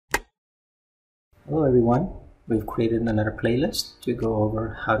Hello everyone, we've created another playlist to go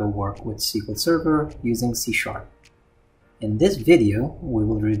over how to work with SQL Server using C#. In this video, we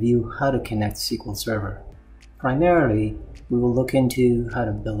will review how to connect SQL Server. Primarily, we will look into how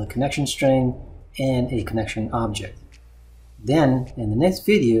to build a connection string and a connection object. Then, in the next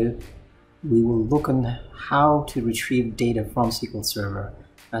video, we will look on how to retrieve data from SQL Server,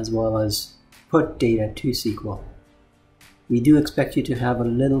 as well as put data to SQL. We do expect you to have a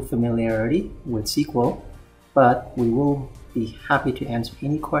little familiarity with SQL, but we will be happy to answer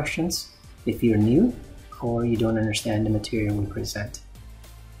any questions if you're new or you don't understand the material we present.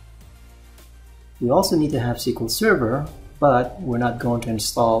 We also need to have SQL Server, but we're not going to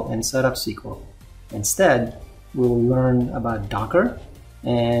install and set up SQL. Instead, we will learn about Docker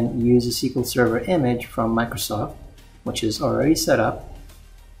and use a SQL Server image from Microsoft, which is already set up,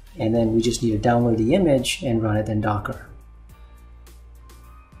 and then we just need to download the image and run it in Docker.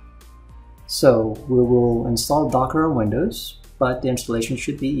 So we will install Docker on Windows, but the installation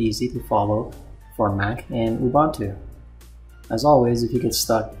should be easy to follow for Mac and Ubuntu. As always, if you get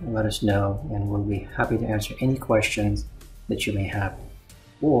stuck, let us know and we'll be happy to answer any questions that you may have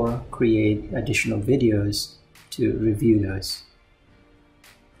or create additional videos to review those.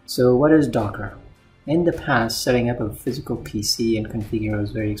 So what is Docker? In the past, setting up a physical PC and configure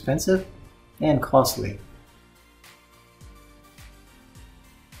was very expensive and costly.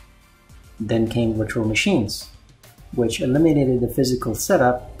 Then came virtual machines, which eliminated the physical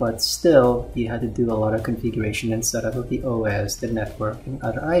setup, but still you had to do a lot of configuration and setup of the OS, the network, and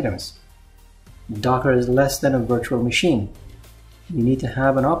other items. Docker is less than a virtual machine. You need to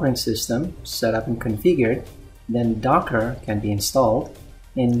have an operating system set up and configured, then Docker can be installed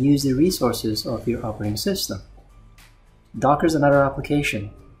and use the resources of your operating system. Docker is another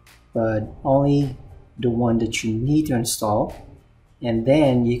application, but only the one that you need to install, and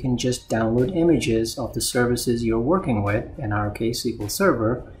then you can just download images of the services you're working with, in our case SQL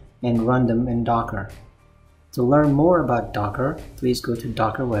Server, and run them in Docker. To learn more about Docker, please go to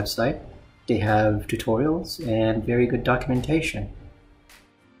Docker website. They have tutorials and very good documentation.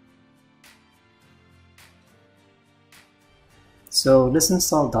 So let's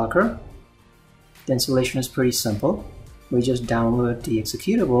install Docker. The installation is pretty simple. We just download the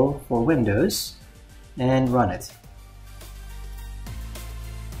executable for Windows and run it.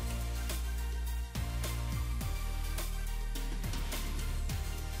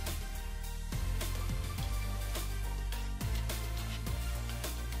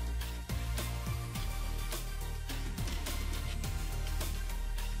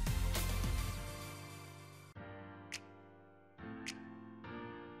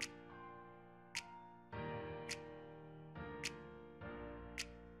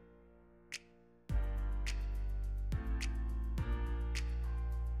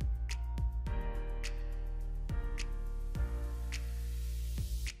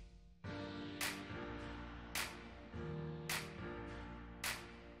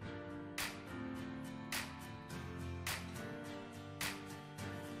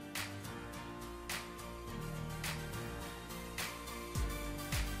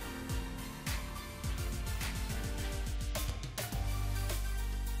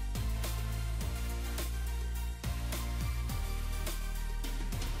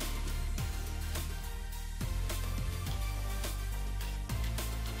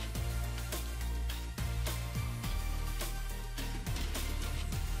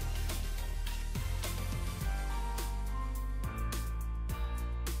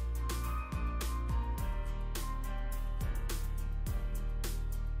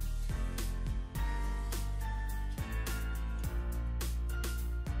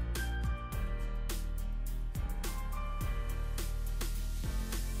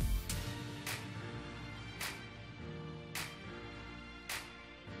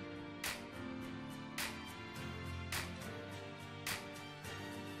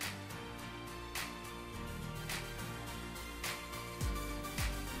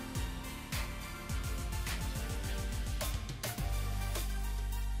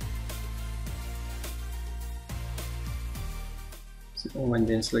 So when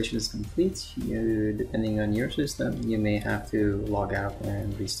the installation is complete, depending on your system, you may have to log out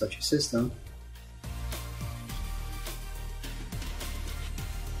and restart your system.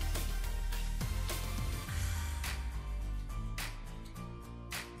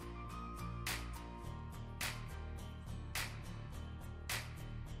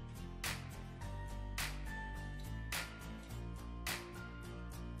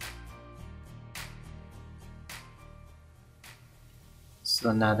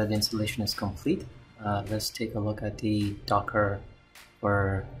 So now that the installation is complete, let's take a look at the Docker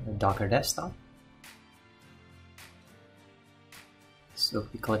or Docker desktop. So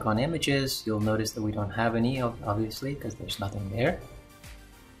if we click on images, you'll notice that we don't have any, obviously, because there's nothing there.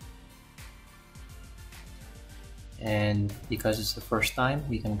 And because it's the first time,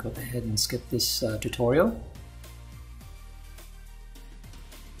 we can go ahead and skip this tutorial.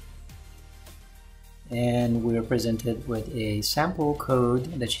 And we're presented with a sample code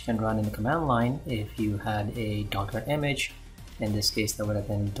that you can run in the command line if you had a Docker image. In this case, that would have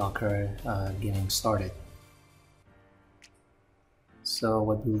been Docker getting started. So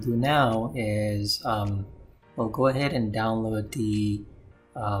what we'll do now is we'll go ahead and download the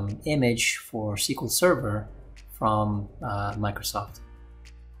image for SQL Server from Microsoft.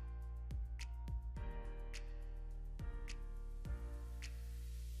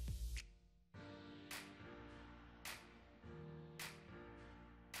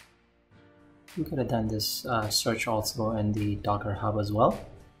 We could have done this search also in the Docker Hub as well.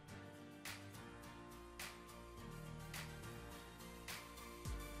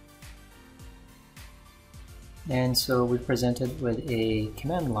 And so we're presented with a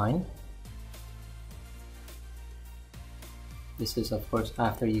command line. This is of course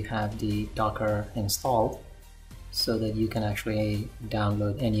after you have the Docker installed, so that you can actually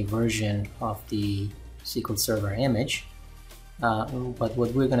download any version of the SQL Server image. But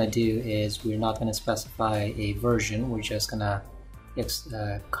what we're going to do is we're not going to specify a version, we're just going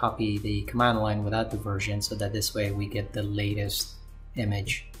to copy the command line without the version, so that this way we get the latest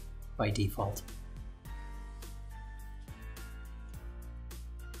image by default.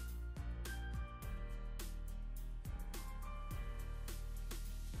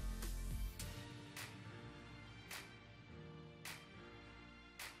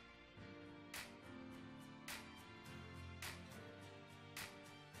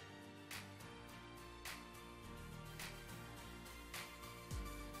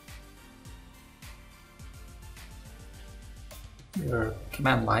 Your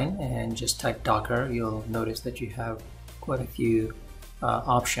command line and just type Docker, you'll notice that you have quite a few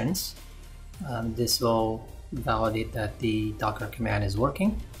options. This will validate that the Docker command is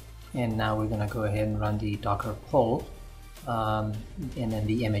working. And now we're going to go ahead and run the Docker pull, and then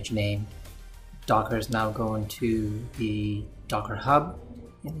the image name. Docker is now going to the Docker Hub,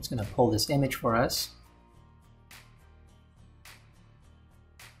 and it's going to pull this image for us.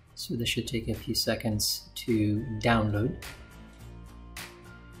 So this should take a few seconds to download.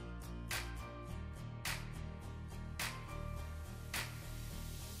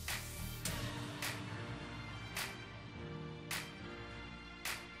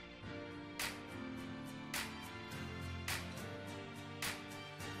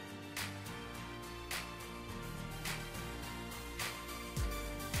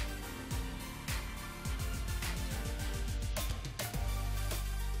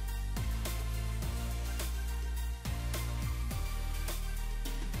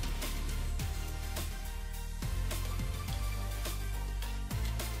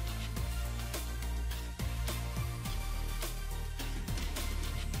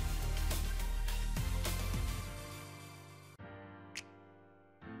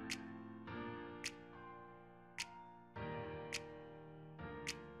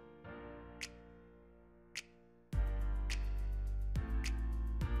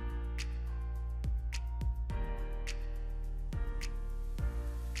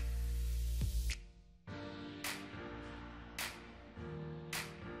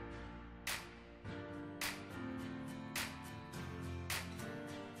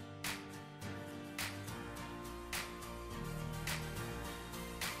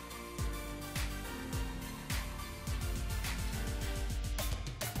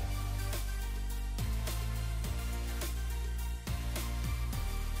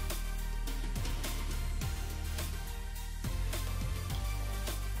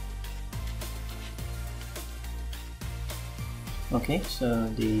 Okay, so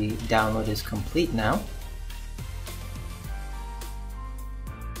the download is complete now.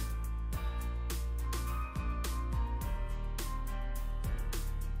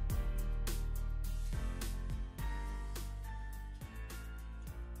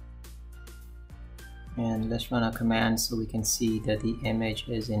 And let's run a command so we can see that the image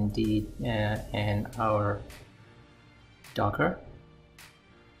is indeed in our Docker.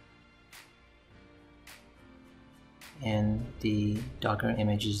 And the Docker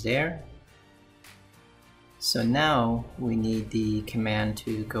image is there. So now we need the command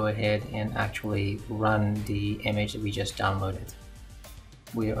to go ahead and actually run the image that we just downloaded.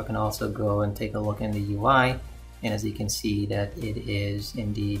 We can also go and take a look in the UI, and as you can see that it is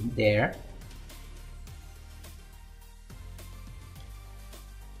indeed there.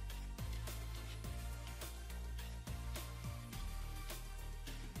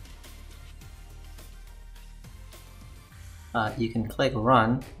 you can click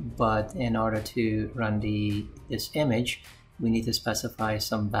run, but in order to run this image, we need to specify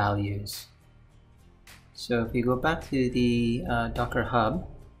some values. So if you go back to the Docker Hub,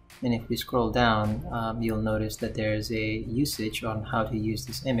 and if we scroll down, you'll notice that there's a usage on how to use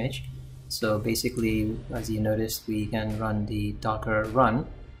this image. So basically, as you noticed, we can run the Docker run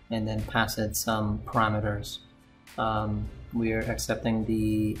and then pass it some parameters. We are accepting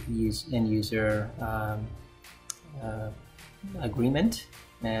the end user agreement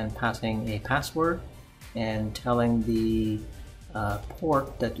and passing a password and telling the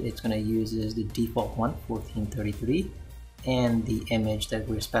port that it's going to use is the default one, 1433, and the image that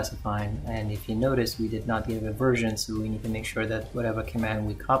we're specifying. And if you notice, we did not give a version, so we need to make sure that whatever command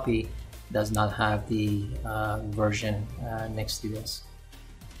we copy does not have the version next to this.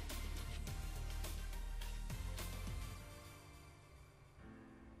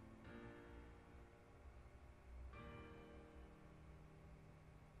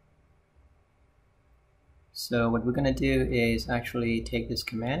 So what we're going to do is actually take this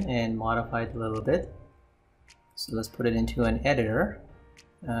command and modify it a little bit. So let's put it into an editor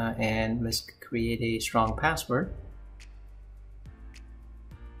and let's create a strong password.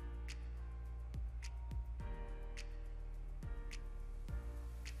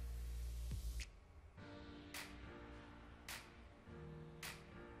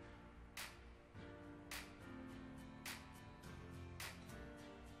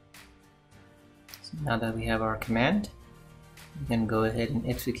 Now that we have our command, we can go ahead and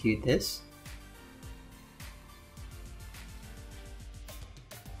execute this.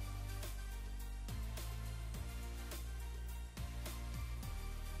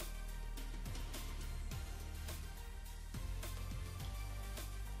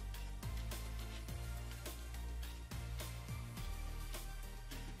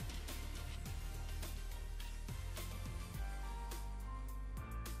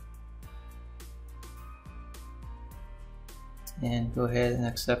 And go ahead and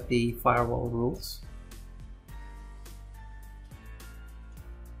accept the firewall rules.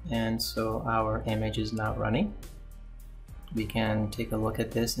 And so our image is now running. We can take a look at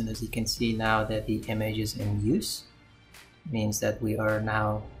this, and as you can see now that the image is in use, means that we are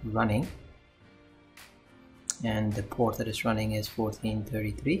now running. And the port that is running is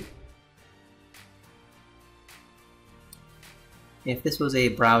 1433. If this was a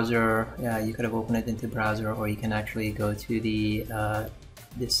browser, you could have opened it into browser, or you can actually go to the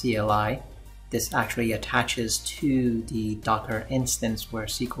CLI. This actually attaches to the Docker instance where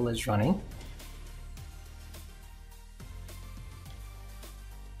SQL is running.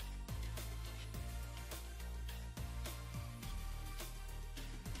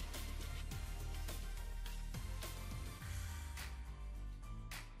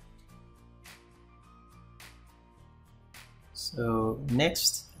 So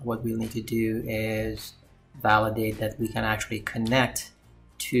next, what we'll need to do is validate that we can actually connect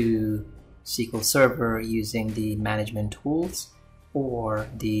to SQL Server using the management tools or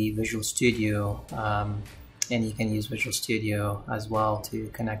the Visual Studio, and you can use Visual Studio as well to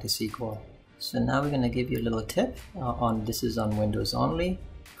connect to SQL. So now we're going to give you a little tip on this is on Windows only.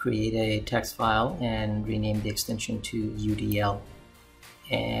 Create a text file and rename the extension to UDL.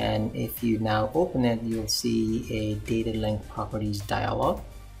 And if you now open it, you'll see a data link properties dialog.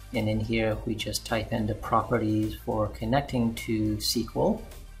 And in here, we just type in the properties for connecting to SQL.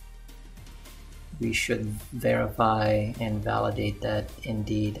 We should verify and validate that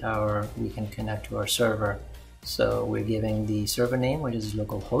indeed we can connect to our server. So we're giving the server name, which is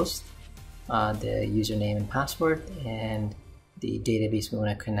localhost, the username and password, and the database we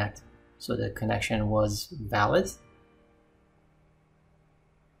want to connect. So the connection was valid.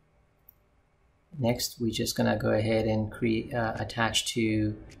 Next, we're just gonna go ahead and create attach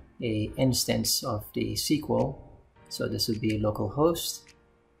to a instance of the SQL. So this would be localhost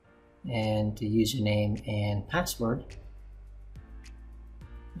and the username and password.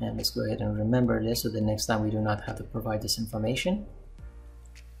 And let's go ahead and remember this so the next time we do not have to provide this information.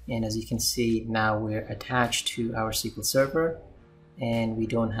 And as you can see, now we're attached to our SQL Server, and we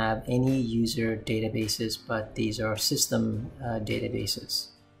don't have any user databases, but these are system databases.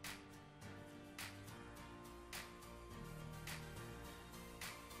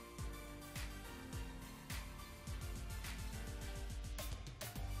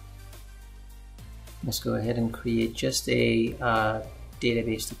 Let's go ahead and create just a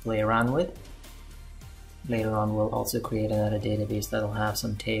database to play around with. Later on, we'll also create another database that'll have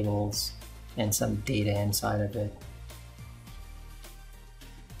some tables and some data inside of it.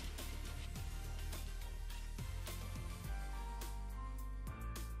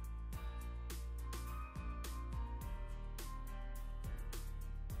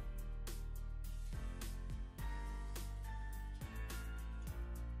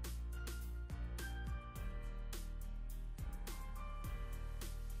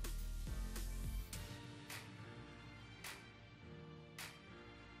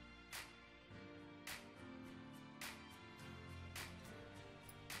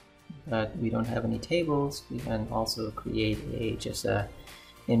 but we don't have any tables, we can also create just a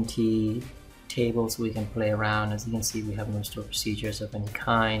empty table so we can play around. As you can see, we have no stored procedures of any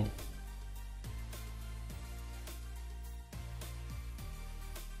kind.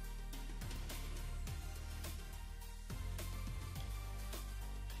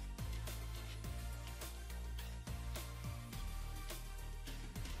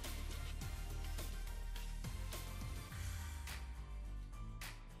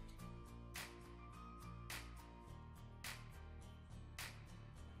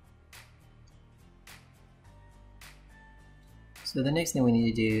 So the next thing we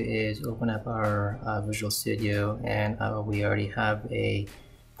need to do is open up our Visual Studio, and we already have a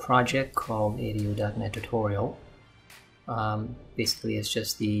project called ADO.NET Tutorial. Basically, it's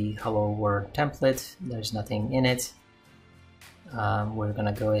just the Hello World template. There's nothing in it. We're going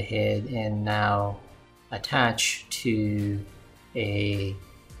to go ahead and now attach to a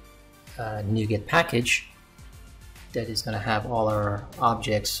NuGet package that is going to have all our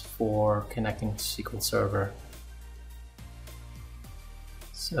objects for connecting to SQL Server.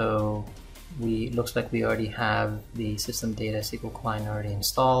 So looks like we already have the system data SQL client already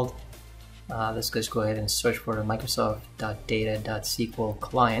installed. Let's just go ahead and search for the Microsoft.data.sql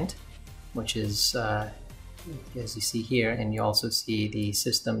client, which is as you see here, and you also see the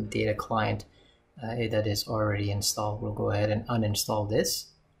system data client that is already installed. We'll go ahead and uninstall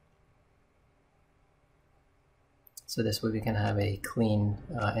this. So this way we can have a clean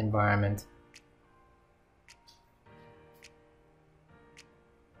environment.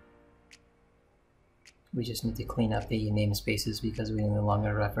 We just need to clean up the namespaces because we're no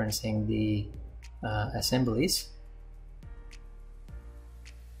longer referencing the assemblies.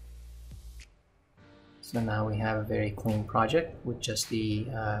 So now we have a very clean project with just the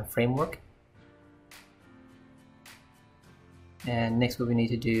framework. And next what we need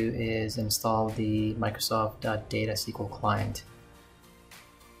to do is install the Microsoft.data SQL client.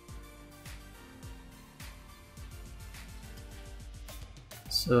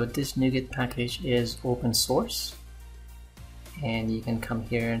 So this NuGet package is open source, and you can come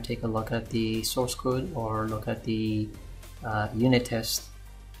here and take a look at the source code or look at the unit test,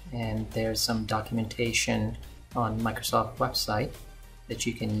 and there's some documentation on Microsoft website that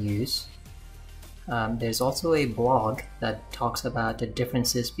you can use. There's also a blog that talks about the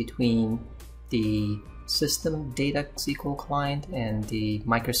differences between the system data SQL client and the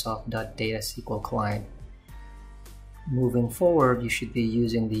Microsoft.data SQL client. Moving forward, you should be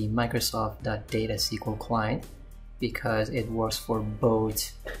using the Microsoft.data SQL client because it works for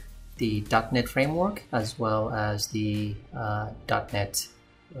both the .NET framework as well as the .NET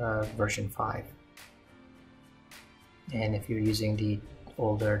version 5. And if you're using the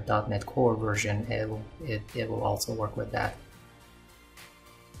older .NET Core version, it will also work with that.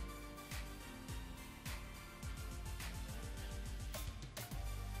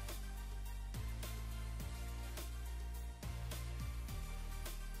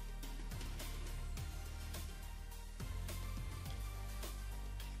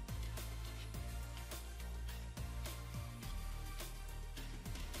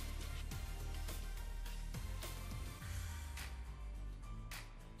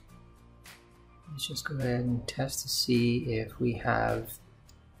 Let's just go ahead and test to see if we have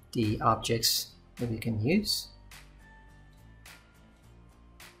the objects that we can use.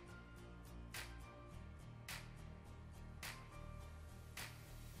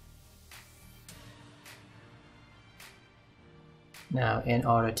 Now, in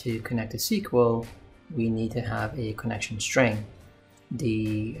order to connect to SQL, we need to have a connection string.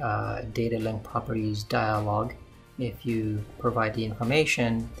 The data link properties dialog, if you provide the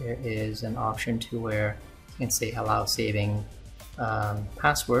information, there is an option to where you can say allow saving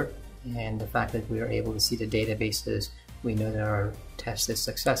password, and the fact that we are able to see the databases, we know that our test is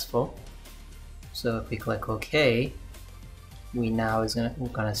successful. So if we click OK, we're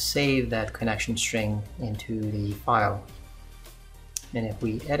gonna save that connection string into the file. And if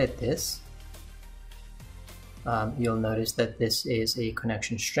we edit this, you'll notice that this is a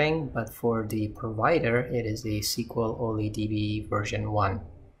connection string, but for the provider, it is a SQL OLEDB version 1.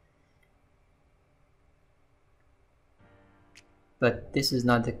 But this is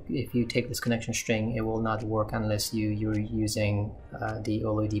not if you take this connection string, it will not work unless you're using the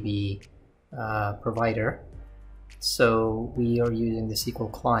OLEDB provider. So we are using the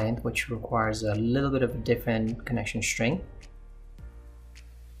SQL client, which requires a little bit of a different connection string.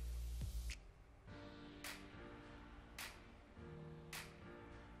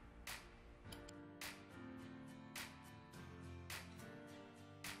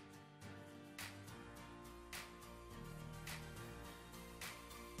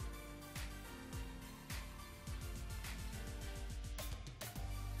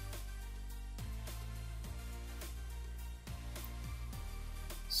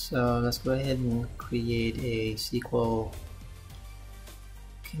 So let's go ahead and create a SQL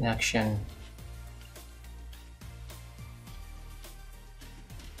connection.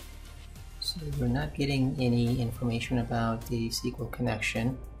 So we're not getting any information about the SQL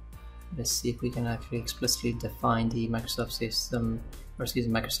connection. Let's see if we can actually explicitly define the Microsoft system, or excuse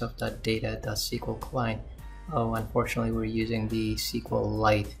me, Microsoft.data.SQL client. Oh, unfortunately we're using the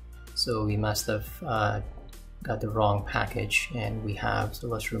SQLite, so we must have got the wrong package, and we have, so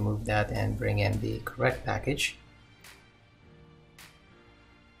let's remove that and bring in the correct package.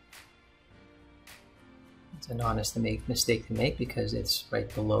 It's an honest mistake to make because it's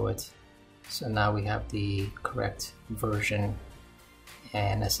right below it. So now we have the correct version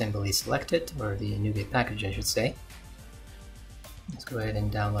and assembly selected, or the NuGet package I should say. Let's go ahead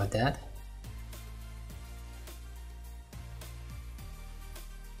and download that.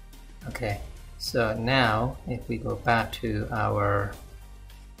 Okay, so now if we go back to our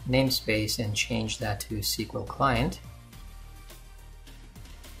namespace and change that to SQL client,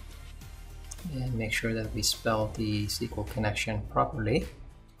 and make sure that we spell the SQL connection properly.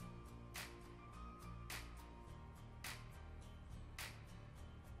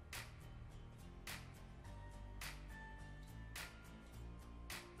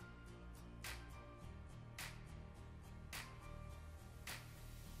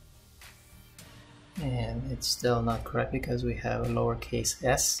 And it's still not correct because we have a lowercase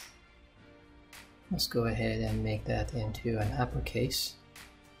s. Let's go ahead and make that into an uppercase.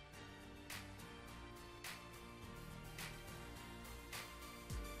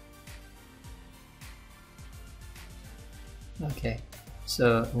 Okay,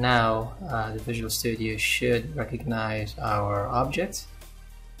 so now the Visual Studio should recognize our object.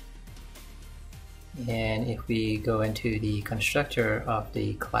 And if we go into the constructor of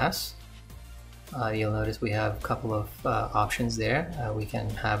the class, you'll notice we have a couple of options there. We can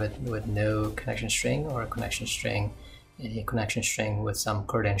have it with no connection string, or a connection string, a connection string with some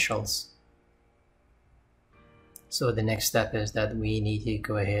credentials. So the next step is that we need to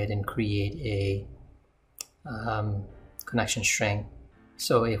go ahead and create a connection string.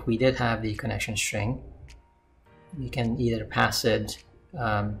 So if we did have the connection string, we can either pass it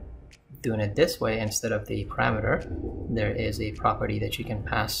doing it this way instead of the parameter. There is a property that you can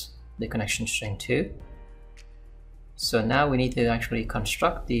pass the connection string to. So now we need to actually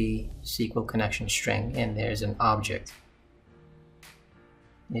construct the SQL connection string, and there's an object.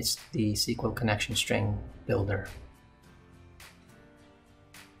 It's the SQL Connection String Builder.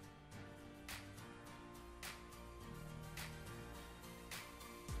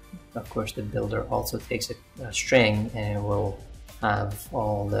 Of course, the builder also takes a string, and it will have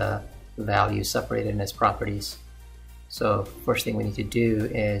all the values separated in its properties. So first thing we need to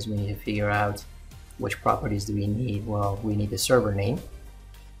do is we need to figure out which properties do we need. Well, we need the server name,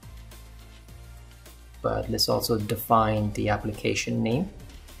 but let's also define the application name.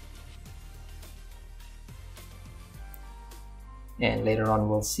 And later on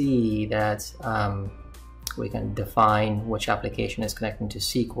we'll see that we can define which application is connecting to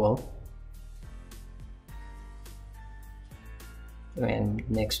SQL. And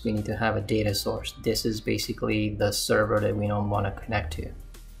next we need to have a data source. This is basically the server that we don't want to connect to.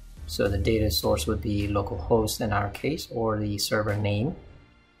 So the data source would be localhost in our case, or the server name,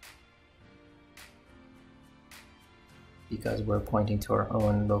 because we're pointing to our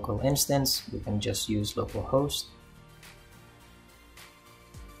own local instance. We can just use localhost.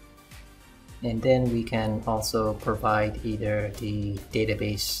 And then we can also provide either the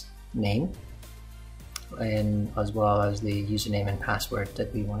database name, and as well as the username and password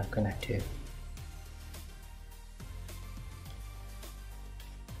that we want to connect to.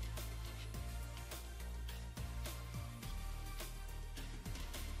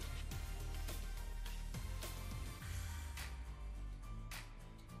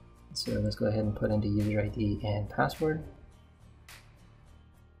 So let's go ahead and put in the user ID and password.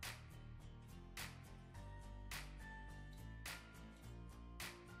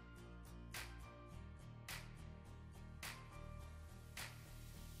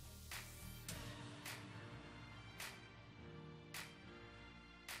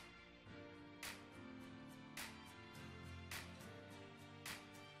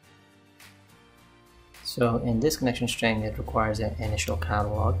 So in this connection string, it requires an initial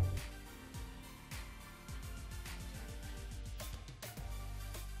catalog.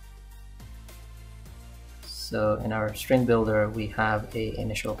 So in our string builder, we have a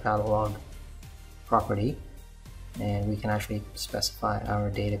initial catalog property, and we can actually specify our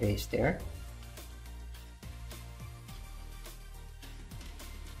database there.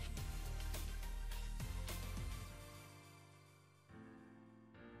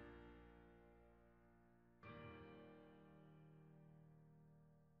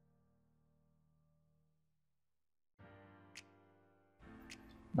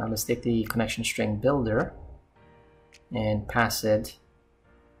 Now let's take the connection string builder and pass it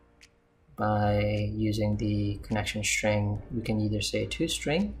by using the connection string. We can either say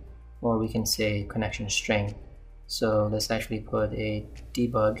toString or we can say connection string. So let's actually put a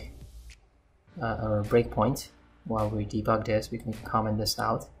debug or a breakpoint while we debug this. We can comment this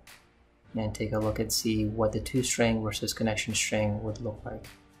out and take a look and see what the toString versus connection string would look like.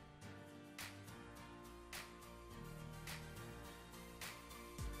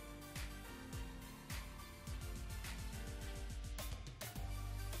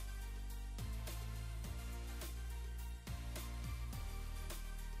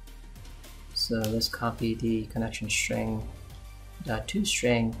 So let's copy the connection string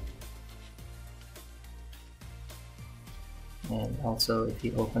 .toString, and also if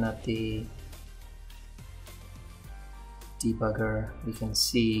you open up the debugger, we can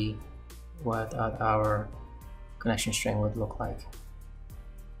see what our connection string would look like.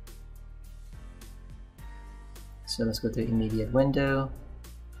 So let's go to immediate window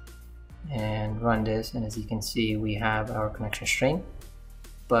and run this, and as you can see we have our connection string.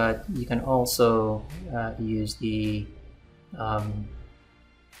 But you can also use the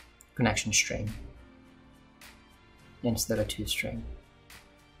connection string instead of toString.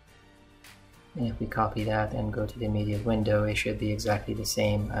 And if we copy that and go to the immediate window, it should be exactly the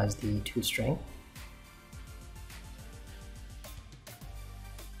same as the toString.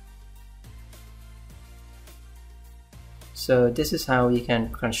 So this is how you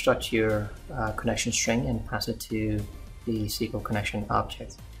can construct your connection string and pass it to the SQL connection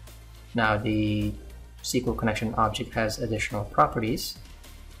object. Now the SQL connection object has additional properties,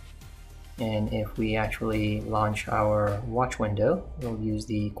 and if we actually launch our watch window, we'll use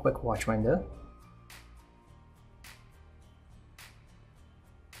the quick watch window.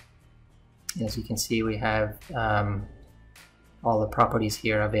 As you can see, we have all the properties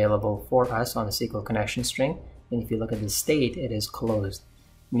here available for us on the SQL connection string, and if you look at the state, it is closed,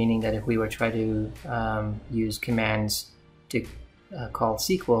 meaning that if we were to try to use commands to call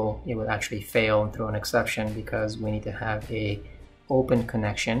SQL, it would actually fail and throw an exception because we need to have a open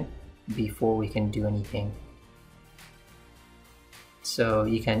connection before we can do anything. So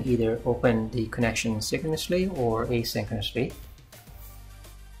you can either open the connection synchronously or asynchronously.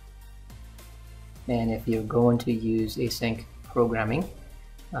 And if you're going to use async programming,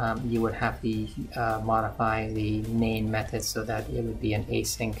 you would have to modify the main method so that it would be an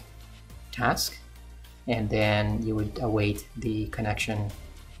async task, and then you would await the connection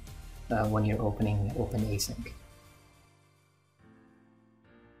when you're open async.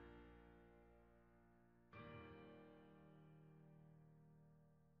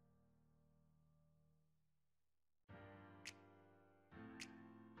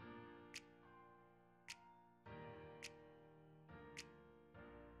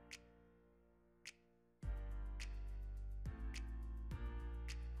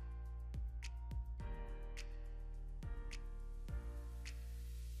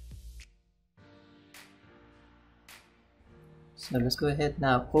 So let's go ahead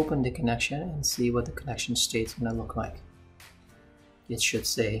now, open the connection and see what the connection state is going to look like. It should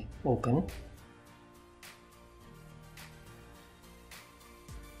say open.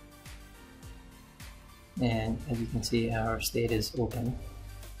 And as you can see, our state is open.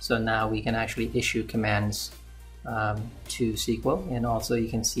 So now we can actually issue commands to SQL, and also you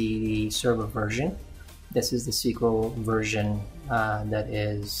can see the server version. This is the SQL version that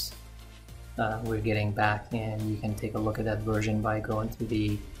is we're getting back, and you can take a look at that version by going to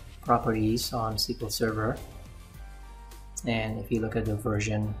the properties on SQL Server, and if you look at the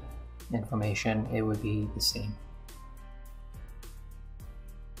version information, it would be the same.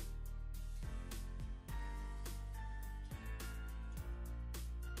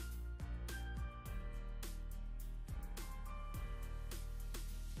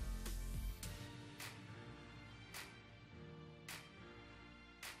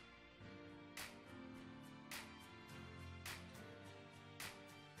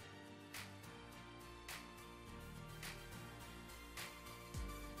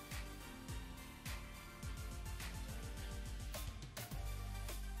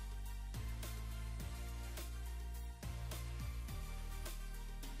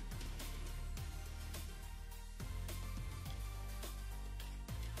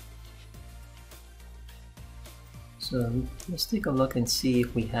 So let's take a look and see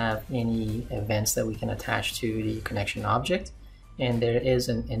if we have any events that we can attach to the connection object. And there is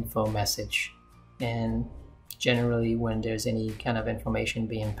an info message. And generally when there's any kind of information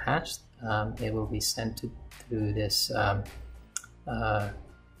being passed, it will be sent through this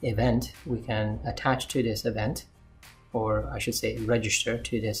event. We can attach to this event or I should say register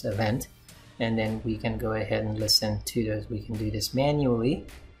to this event, and then we can go ahead and listen to this. We can do this manually,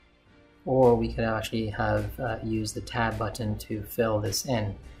 or we could actually have use the tab button to fill this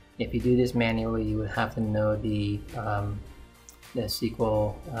in. If you do this manually, you would have to know the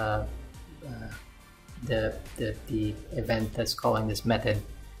SQL the event that's calling this method.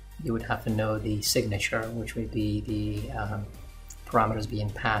 You would have to know the signature, which would be the parameters being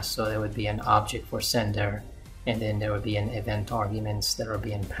passed. So there would be an object for sender, and then there would be an event arguments that are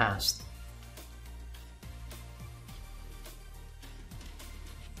being passed.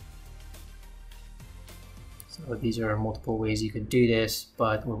 So these are multiple ways you could do this,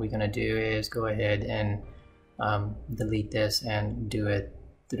 but what we're going to do is go ahead and delete this and do it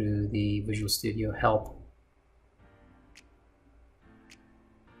through the Visual Studio help,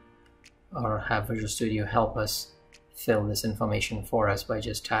 or have Visual Studio help us fill this information for us by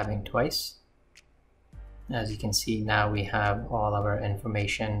just tabbing twice. As you can see, now we have all of our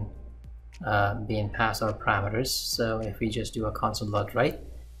information being passed, our parameters. So if we just do a console.write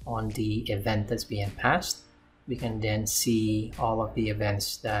on the event that's being passed, we can then see all of the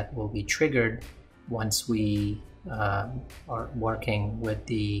events that will be triggered once we are working with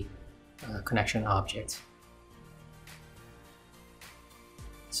the connection object.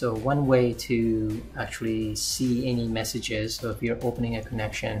 So one way to actually see any messages, so if you're opening a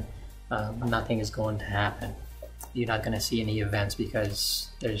connection, nothing is going to happen. You're not going to see any events because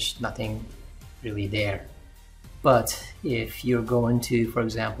there's nothing really there. But if you're going to, for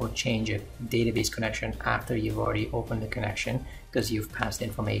example, change a database connection after you've already opened the connection because you've passed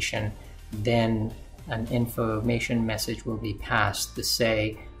information, then an information message will be passed to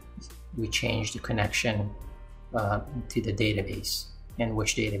say we changed the connection to the database and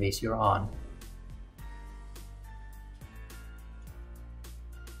which database you're on.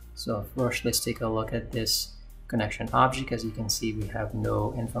 So first, let's take a look at this connection object. As you can see, we have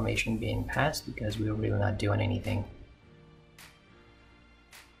no information being passed because we're really not doing anything.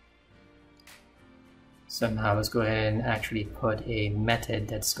 So now let's go ahead and actually put a method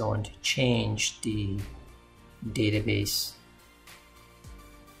that's going to change the database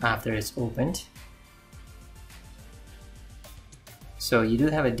after it's opened. So you do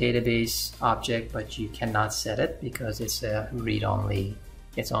have a database object, but you cannot set it because it's a read-only.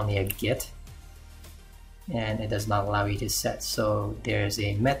 It's only a get, and it does not allow you to set. So there's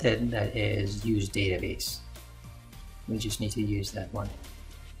a method that is use database. We just need to use that one.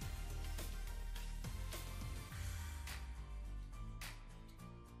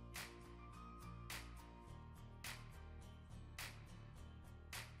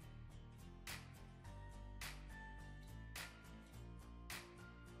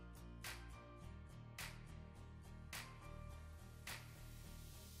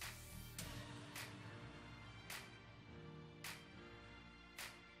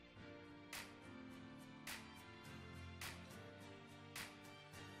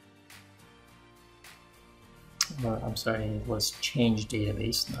 I'm sorry, it was change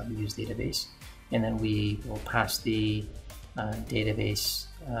database, not use database. And then we will pass the database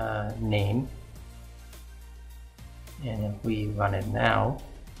name. And if we run it now,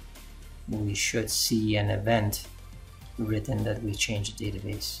 we should see an event written that we changed the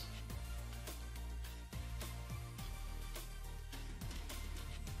database.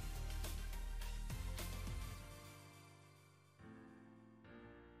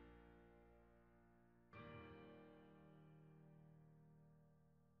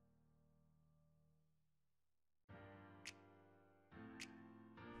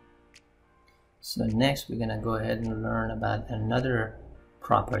 So next we're going to go ahead and learn about another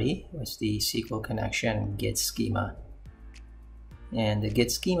property, which is the SQL Connection get schema. And the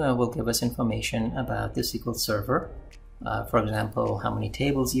get schema will give us information about the SQL Server. For example, how many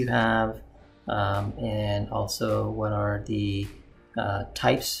tables you have, and also what are the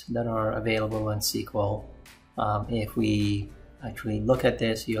types that are available in SQL. If we actually look at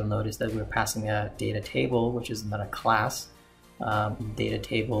this, you'll notice that we're passing a data table, which is not a class. Data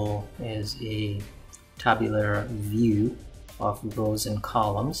table is a tabular view of rows and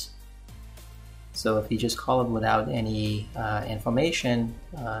columns. So if you just call it without any information,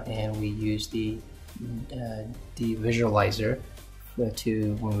 and we use the visualizer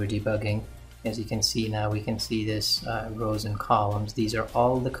when we're debugging, as you can see now, we can see this rows and columns. These are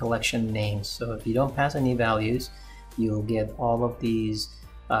all the collection names. So if you don't pass any values, you'll get all of these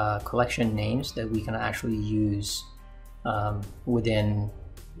collection names that we can actually use within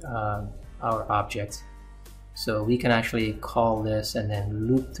our object. So we can actually call this and then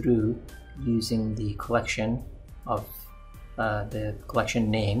loop through using the collection of the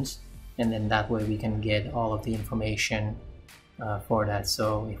collection names and then that way we can get all of the information for that.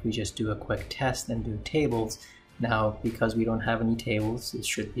 So if we just do a quick test and do tables, now because we don't have any tables, there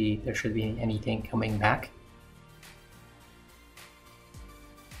should be anything coming back.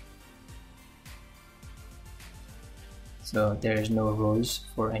 So there's no rows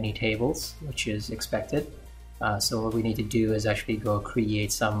for any tables, which is expected. So what we need to do is actually go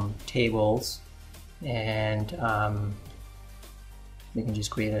create some tables, and we can just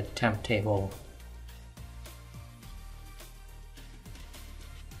create a temp table.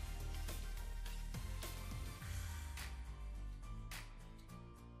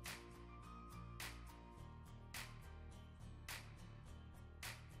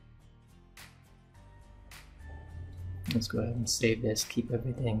 Let's go ahead and save this, keep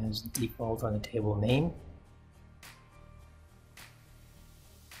everything as default on the table name.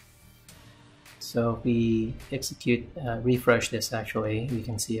 So if we refresh this actually, we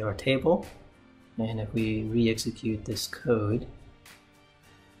can see our table. And if we re-execute this code,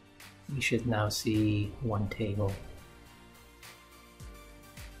 we should now see one table.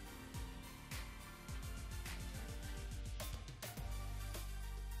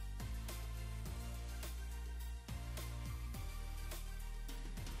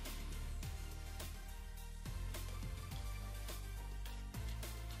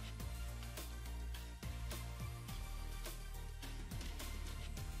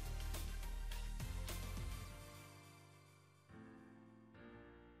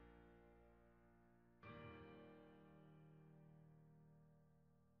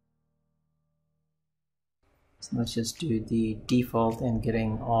 So let's just do the default and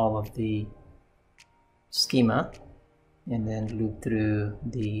getting all of the schema, and then loop through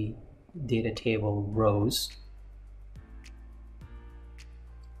the data table rows.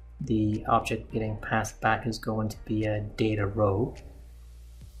 The object getting passed back is going to be a data row.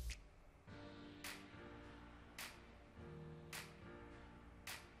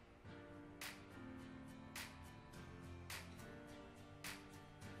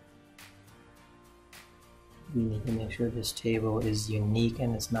 We need to make sure this table is unique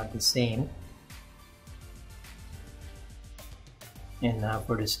and it's not the same. And now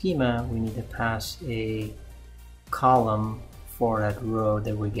for the schema, we need to pass a column for that row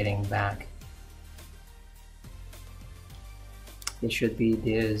that we're getting back. It should be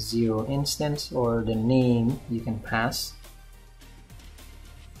the 0 instance or the name you can pass.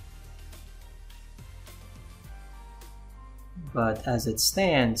 But as it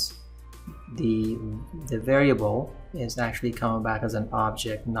stands, the variable is actually coming back as an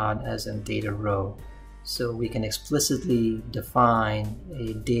object, not as a data row. So we can explicitly define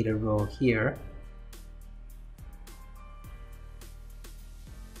a data row here.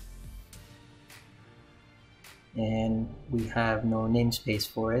 And we have no namespace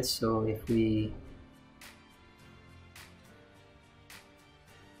for it, so if we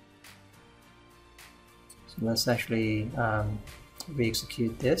let's actually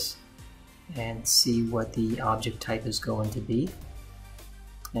re-execute this and see what the object type is going to be,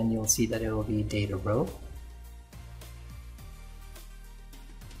 and you'll see that it will be data row.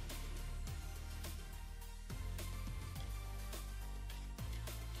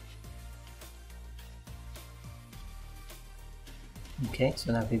 Okay,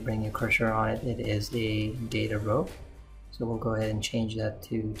 so now if we bring a cursor on it, it is a data row. So we'll go ahead and change that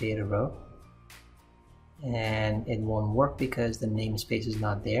to data row. And it won't work because the namespace is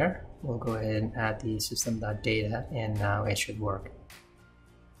not there. We'll go ahead and add the system.data, and now it should work.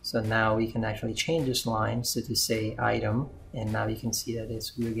 So now we can actually change this line so to say item, and now you can see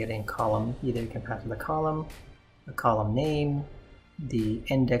that we're getting column. Either you can pass the column name, the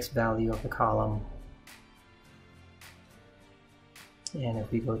index value of the column, and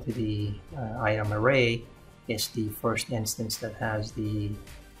if we go to the item array, it's the first instance that has the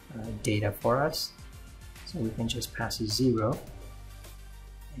data for us. So we can just pass a 0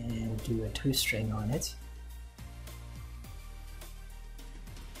 and do a toString on it.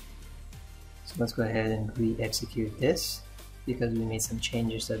 So let's go ahead and re-execute this because we made some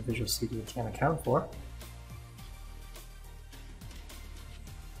changes that Visual Studio can't account for.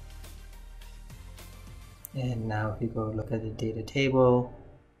 And now if we go look at the data table,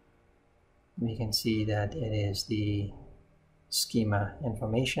 we can see that it is the schema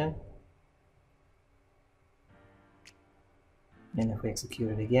information. And if we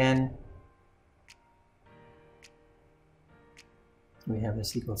execute it again, we have the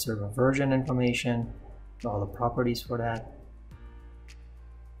SQL Server version information, all the properties for that.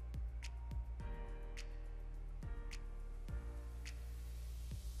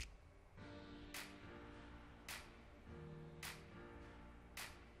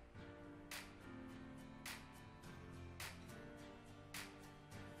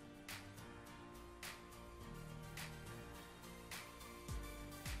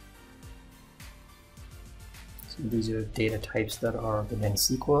 So these are data types that are within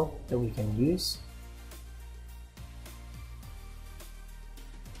SQL that we can use.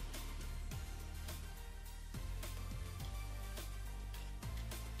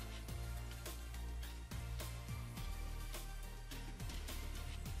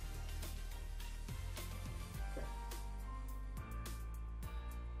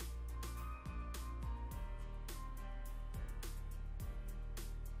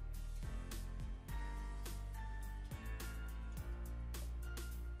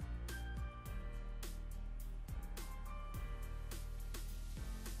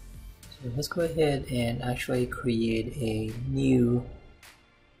 So let's go ahead and actually create a new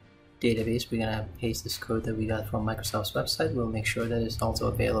database. We're gonna paste this code that we got from Microsoft's website. We'll make sure that it's also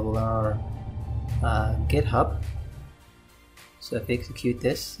available on our GitHub. So if we execute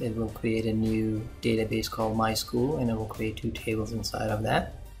this, it will create a new database called MySchool, and it will create 2 tables inside of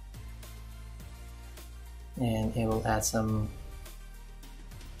that. And it will add some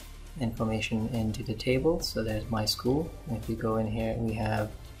information into the table. So there's MySchool. If we go in here, we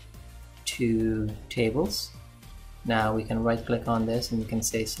have 2 tables. Now we can right click on this and we can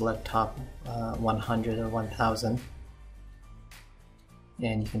say select top 100 or 1000,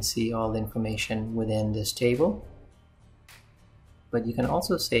 and you can see all the information within this table. But you can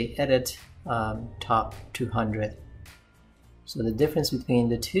also say edit top 200. So the difference between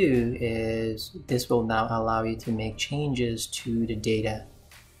the two is this will now allow you to make changes to the data,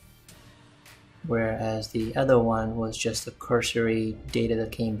 whereas the other one was just a cursory data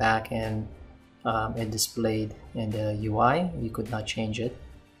that came back and it displayed in the UI. You could not change it.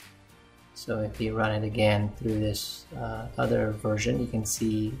 So if you run it again through this other version, you can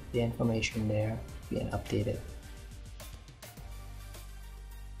see the information there being updated.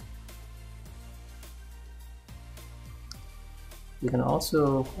 You can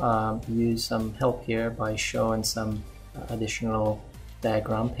also use some help here by showing some additional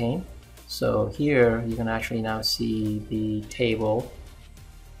diagram pane. So here you can actually now see the table,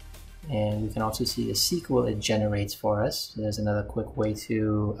 and we can also see the SQL it generates for us. So there's another quick way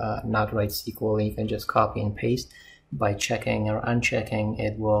to not write SQL. You can just copy and paste. By checking or unchecking,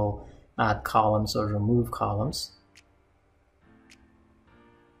 it will add columns or remove columns.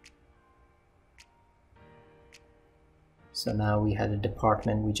 So now we had a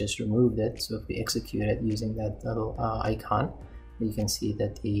department, we just removed it. So if we execute it using that little icon, you can see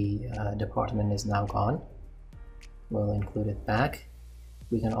that the department is now gone. We'll include it back.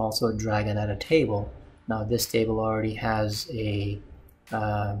 We can also drag it at a table. Now this table already has a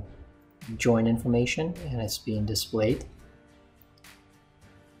join information, and it's being displayed.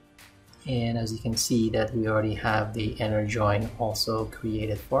 And as you can see that we already have the inner join also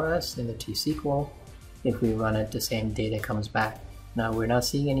created for us in the T-SQL. If we run it, the same data comes back. Now we're not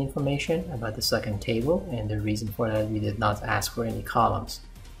seeing any information about the second table, and the reason for that, we did not ask for any columns.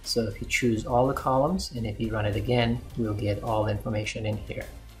 So if you choose all the columns, and if you run it again, we'll get all the information in here.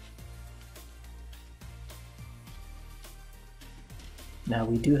 Now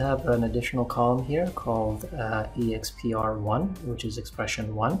we do have an additional column here called expr1, which is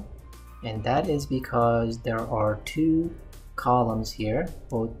expression 1, and that is because there are 2 columns here,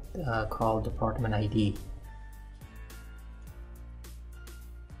 both called department ID.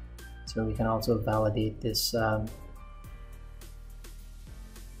 So we can also validate this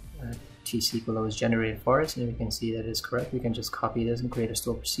T-SQL that was generated for us, and we can see that it's correct. We can just copy this and create a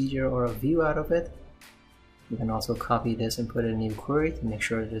stored procedure or a view out of it. We can also copy this and put in a new query to make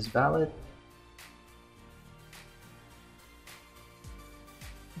sure it is valid.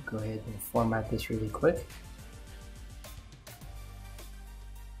 Go ahead and format this really quick.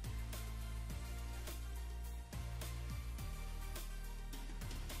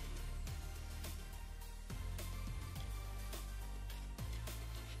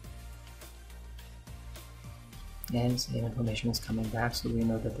 And same information is coming back, so we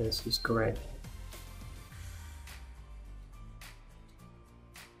know that this is correct.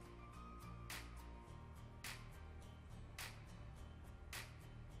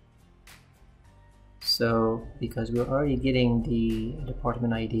 So because we're already getting the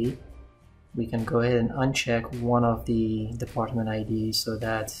department ID, we can go ahead and uncheck one of the department IDs so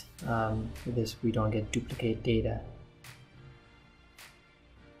that we don't get duplicate data.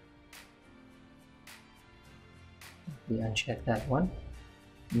 We uncheck that one.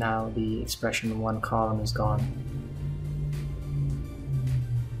 Now the expression 1 column is gone.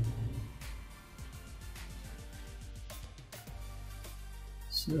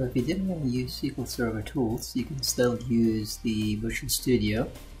 So if you didn't want to use SQL Server tools, you can still use the Visual Studio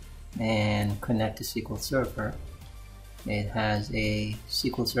and connect to SQL Server. It has a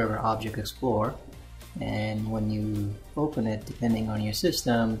SQL Server Object Explorer, And when you open it, depending on your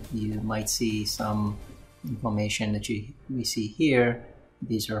system, you might see some information that we see here.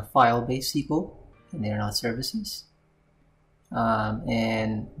 These are file-based SQL, and they're not services.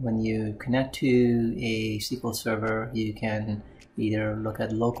 And when you connect to a SQL Server, you can either look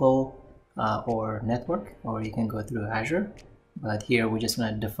at local or network, or you can go through Azure. But here we're just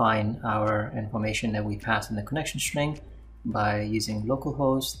going to define our information that we pass in the connection string by using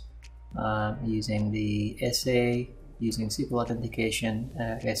localhost, using the SA, using SQL authentication,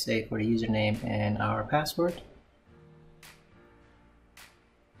 SA for the username and our password.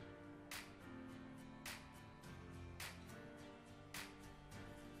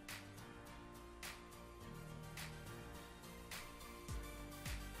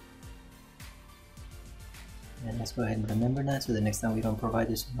 And let's go ahead and remember that, so the next time we don't provide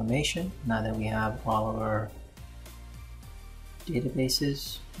this information. Now that we have all of our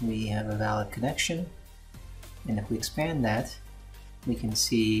databases, we have a valid connection. And if we expand that, we can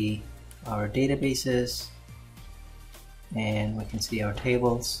see our databases, and we can see our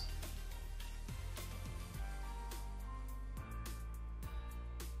tables.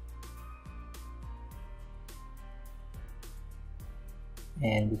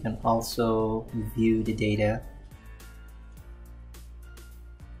 And we can also view the data.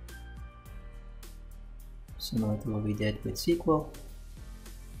 Similar to what we did with SQL.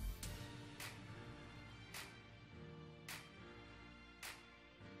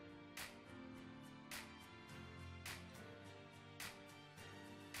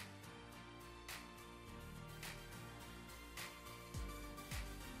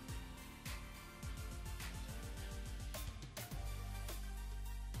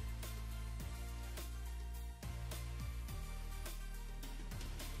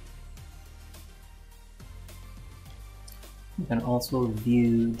 You can also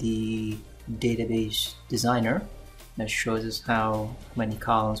view the database designer that shows us how many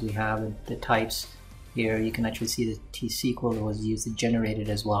columns we have and the types. Here you can actually see the T-SQL that was used to generate it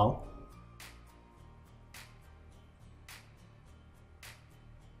as well.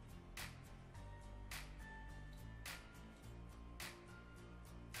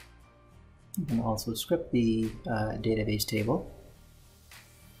 You can also script the database table.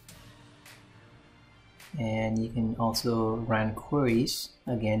 And you can also run queries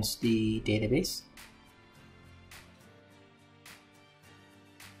against the database.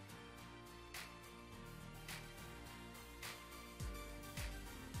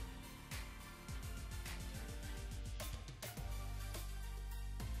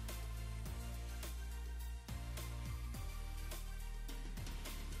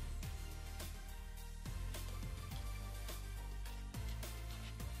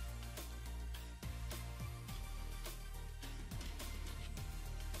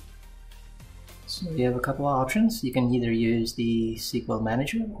 So you have a couple of options. You can either use the SQL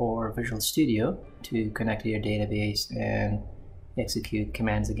Manager or Visual Studio to connect to your database and execute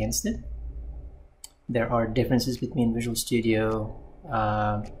commands against it. There are differences between Visual Studio,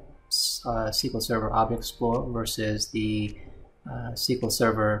 SQL Server Object Explorer versus the SQL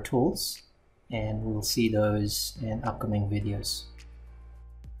Server tools, and we'll see those in upcoming videos.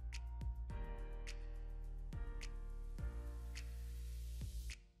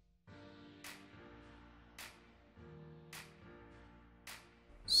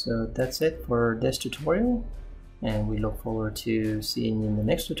 So that's it for this tutorial, and we look forward to seeing you in the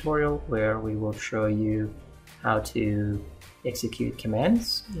next tutorial, where we will show you how to execute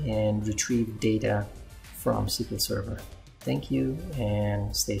commands and retrieve data from SQL Server. Thank you,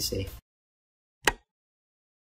 and stay safe.